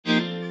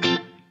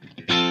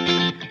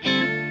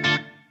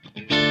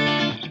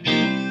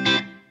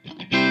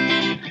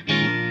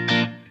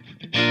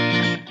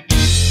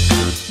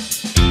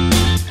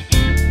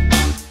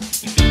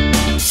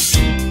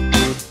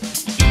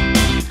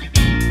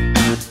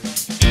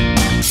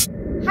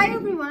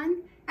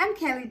I'm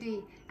Kelly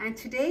D, and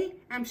today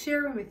I'm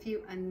sharing with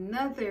you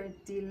another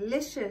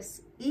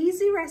delicious,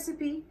 easy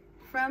recipe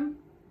from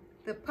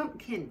the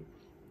pumpkin.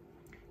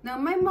 Now,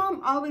 my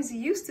mom always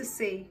used to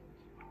say,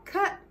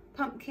 cut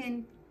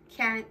pumpkin,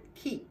 can't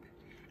keep.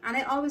 And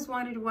I always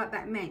wondered what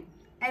that meant.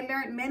 I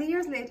learned many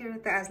years later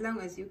that as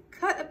long as you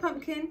cut a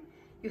pumpkin,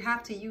 you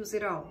have to use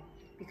it all,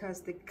 because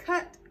the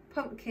cut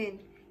pumpkin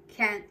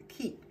can't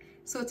keep.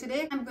 So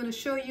today I'm going to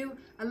show you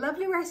a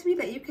lovely recipe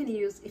that you can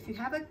use if you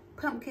have a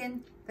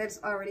pumpkin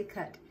that's already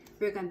cut.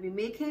 We're going to be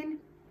making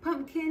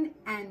pumpkin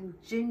and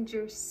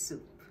ginger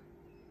soup.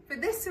 For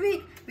this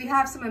week, we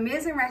have some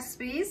amazing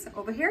recipes.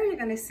 Over here, you're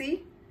going to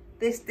see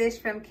this dish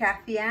from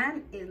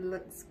Kuisine. It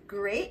looks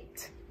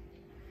great.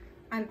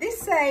 On this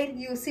side,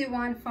 you'll see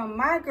one from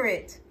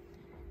Margaret.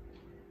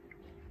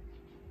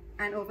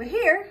 And over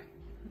here,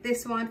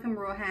 this one from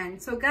Rohan.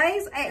 So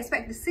guys, I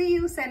expect to see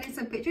you sending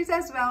some pictures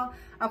as well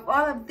of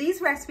all of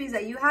these recipes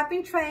that you have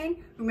been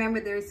trying. Remember,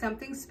 there is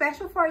something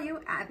special for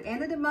you at the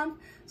end of the month.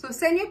 So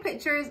send your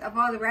pictures of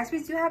all the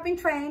recipes you have been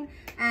trying,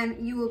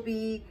 and you will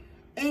be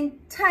in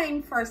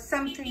time for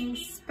something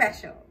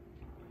special.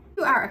 If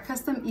you are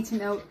accustomed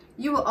eating out,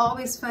 you will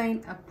always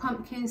find a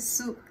pumpkin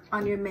soup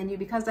on your menu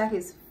because that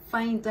is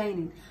fine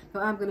dining. So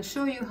I'm going to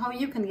show you how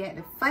you can get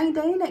the fine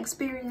dining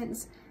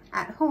experience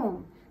at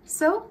home.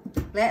 So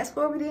let's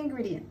go over the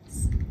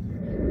ingredients.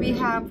 We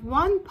have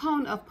 1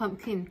 pound of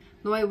pumpkin.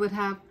 Now I would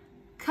have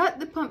cut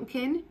the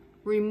pumpkin,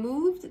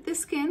 removed the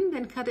skin,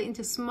 then cut it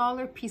into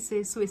smaller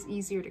pieces so it's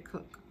easier to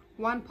cook.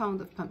 1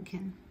 pound of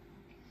pumpkin.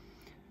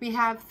 We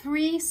have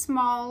 3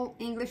 small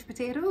English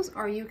potatoes,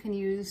 or you can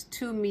use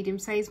 2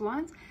 medium-sized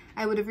ones.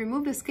 I would have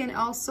removed the skin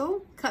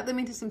also, cut them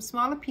into some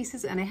smaller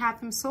pieces, and I have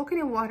them soaking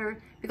in water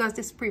because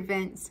this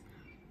prevents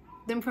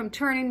them from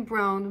turning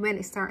brown when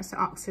it starts to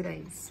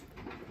oxidize.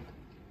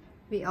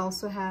 We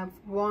also have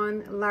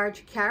 1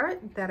 large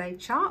carrot that I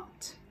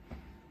chopped.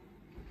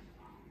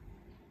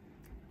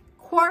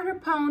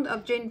 1/4 pound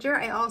of ginger.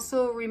 I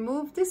also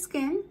removed the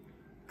skin,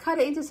 cut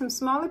it into some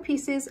smaller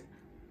pieces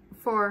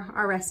for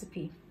our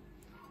recipe.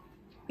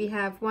 We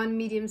have 1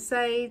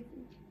 medium-sized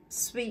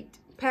sweet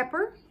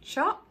pepper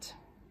chopped.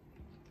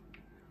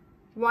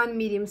 1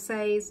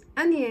 medium-sized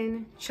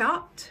onion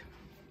chopped.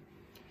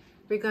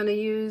 We're going to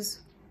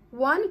use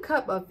 1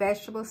 cup of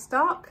vegetable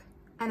stock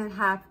and a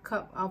 1/2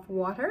 cup of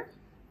water.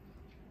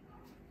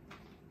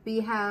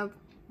 We have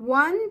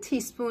 1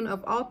 teaspoon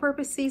of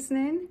all-purpose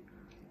seasoning,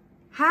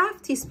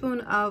 1/2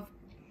 teaspoon of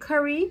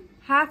curry,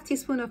 1/2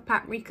 teaspoon of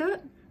paprika,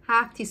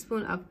 1/2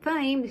 teaspoon of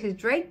thyme, this is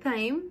dried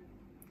thyme,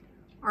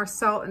 or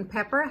salt and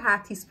pepper,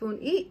 1/2 teaspoon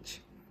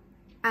each,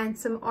 and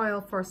some oil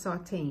for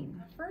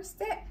sauteing. First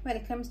step when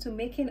it comes to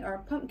making our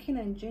pumpkin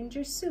and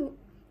ginger soup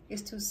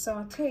is to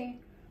saute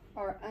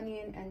our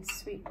onion and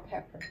sweet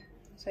pepper.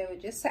 So I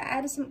would just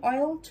add some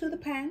oil to the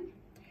pan,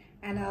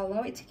 and I'll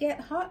allow it to get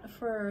hot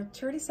for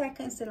 30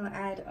 seconds. Then I'll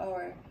add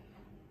our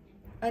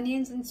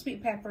onions and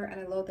sweet pepper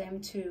and allow them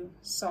to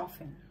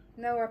soften.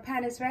 Now our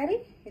pan is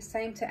ready. It's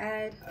time to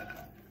add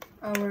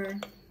our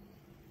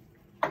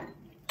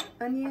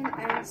onion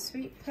and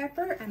sweet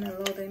pepper and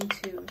allow them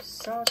to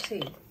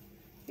saute.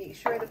 Make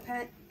sure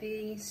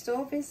the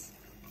stove is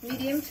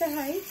medium to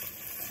high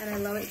and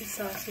allow it to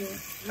saute.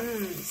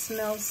 It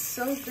smells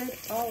so good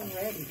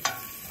already.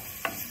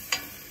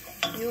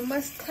 You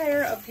must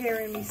tire of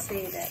hearing me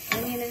say that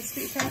onion and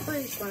sweet pepper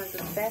is one of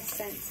the best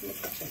scents in the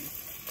kitchen.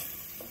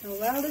 Now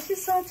while this is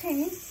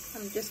sauteing,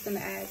 I'm just going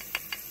to add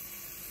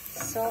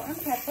salt and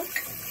pepper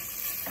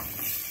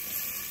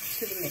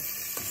to the mix.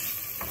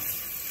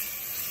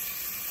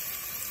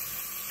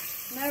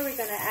 Now we're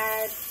going to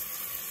add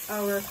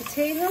our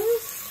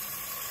potatoes,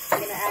 we're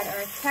going to add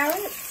our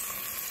carrots,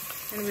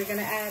 and we're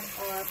going to add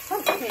our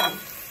pumpkin.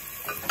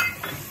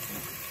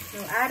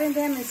 Now adding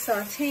them and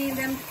sauteing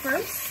them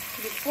first.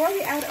 Before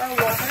we add our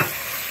water,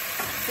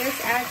 this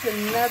adds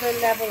another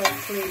level of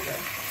flavor.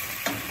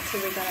 So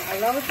we're going to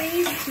allow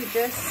these to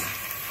just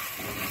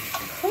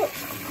cook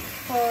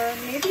for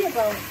maybe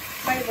about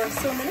 5 or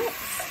so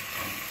minutes.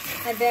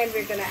 And then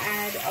we're going to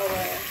add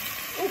our,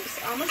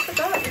 almost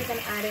forgot, we're going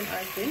to add in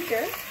our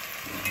ginger.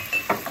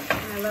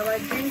 And allow our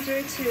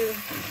ginger to,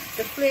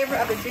 the flavor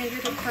of the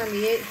ginger to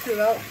permeate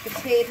throughout the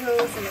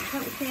potatoes and the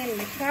pumpkin and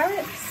the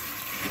carrots.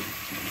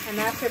 And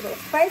after about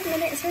 5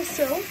 minutes or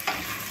so,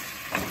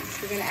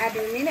 we're going to add the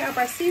remainder of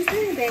our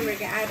seasoning, and then we're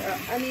going to add our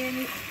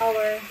onion,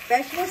 our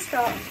vegetable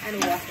stock, and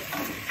water.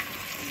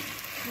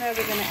 Now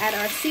we're going to add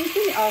our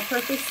seasoning,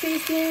 all-purpose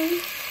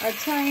seasoning, our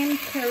thyme,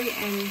 curry,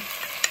 and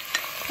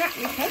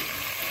paprika.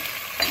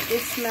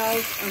 This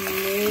smells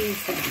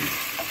amazing.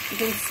 You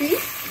can see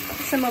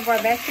some of our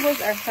vegetables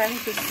are starting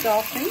to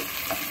soften,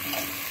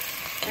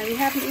 and we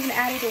haven't even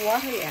added the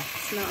water yet.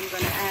 So now I'm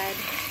going to add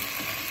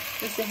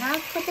just a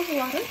 1/2 cup of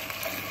water.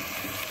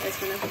 That's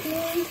going to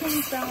cool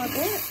things down a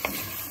bit.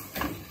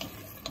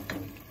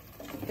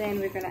 Then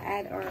we're going to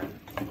add our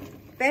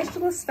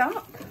vegetable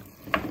stock,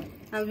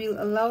 and we'll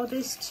allow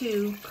this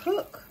to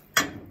cook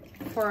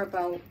for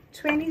about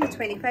 20 to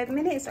 25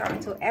 minutes or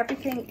until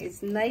everything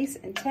is nice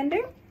and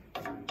tender.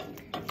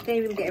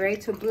 Okay, we'll get ready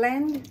to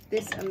blend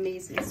this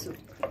amazing soup.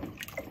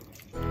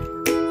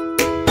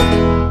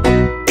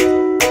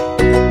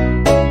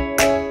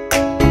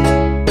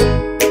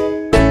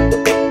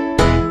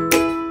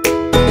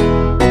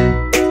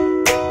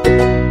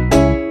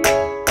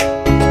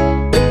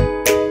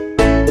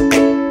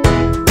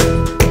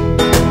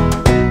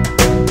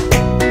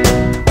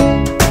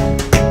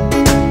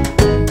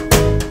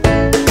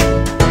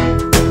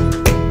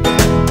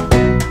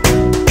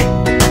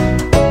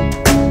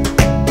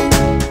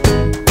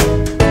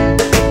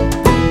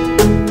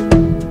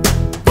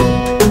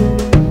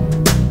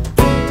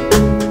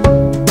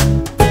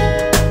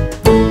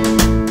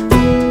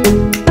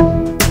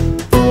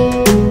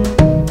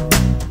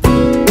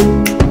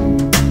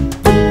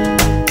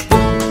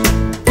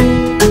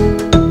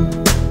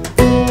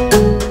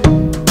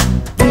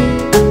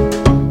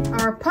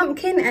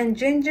 And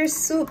ginger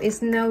soup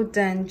is now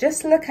done.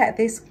 Just look at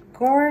this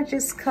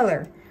gorgeous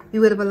color. We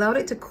would have allowed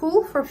it to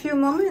cool for a few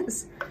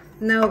moments.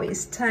 Now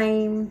it's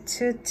time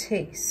to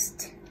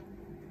taste.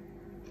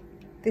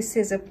 This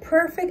is a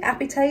perfect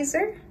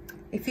appetizer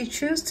if you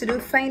choose to do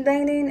fine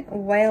dining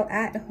while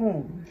at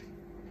home.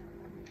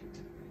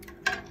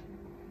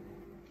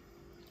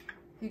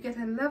 You get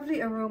a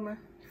lovely aroma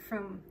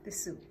from the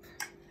soup.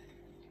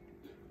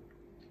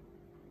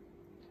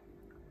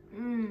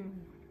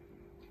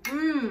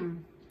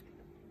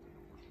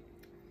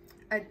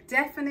 A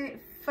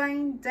definite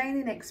fine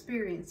dining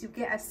experience. You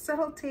get a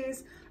subtle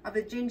taste of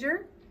the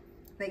ginger,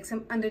 like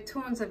some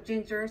undertones of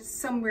ginger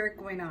somewhere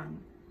going on.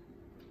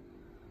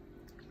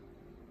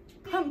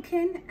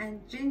 Pumpkin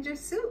and ginger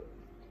soup.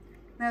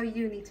 Now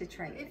you need to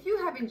try it. If you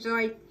have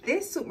enjoyed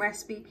this soup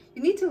recipe,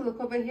 you need to look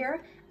over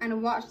here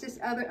and watch this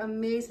other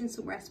amazing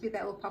soup recipe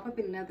that will pop up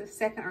in another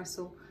second or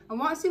so. And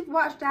once you've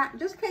watched that,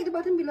 just click the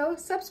button below,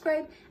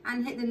 subscribe,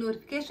 and hit the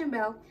notification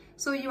bell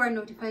so you are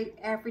notified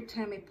every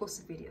time I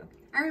post a video.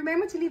 And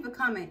remember to leave a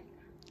comment.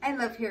 I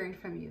love hearing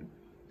from you.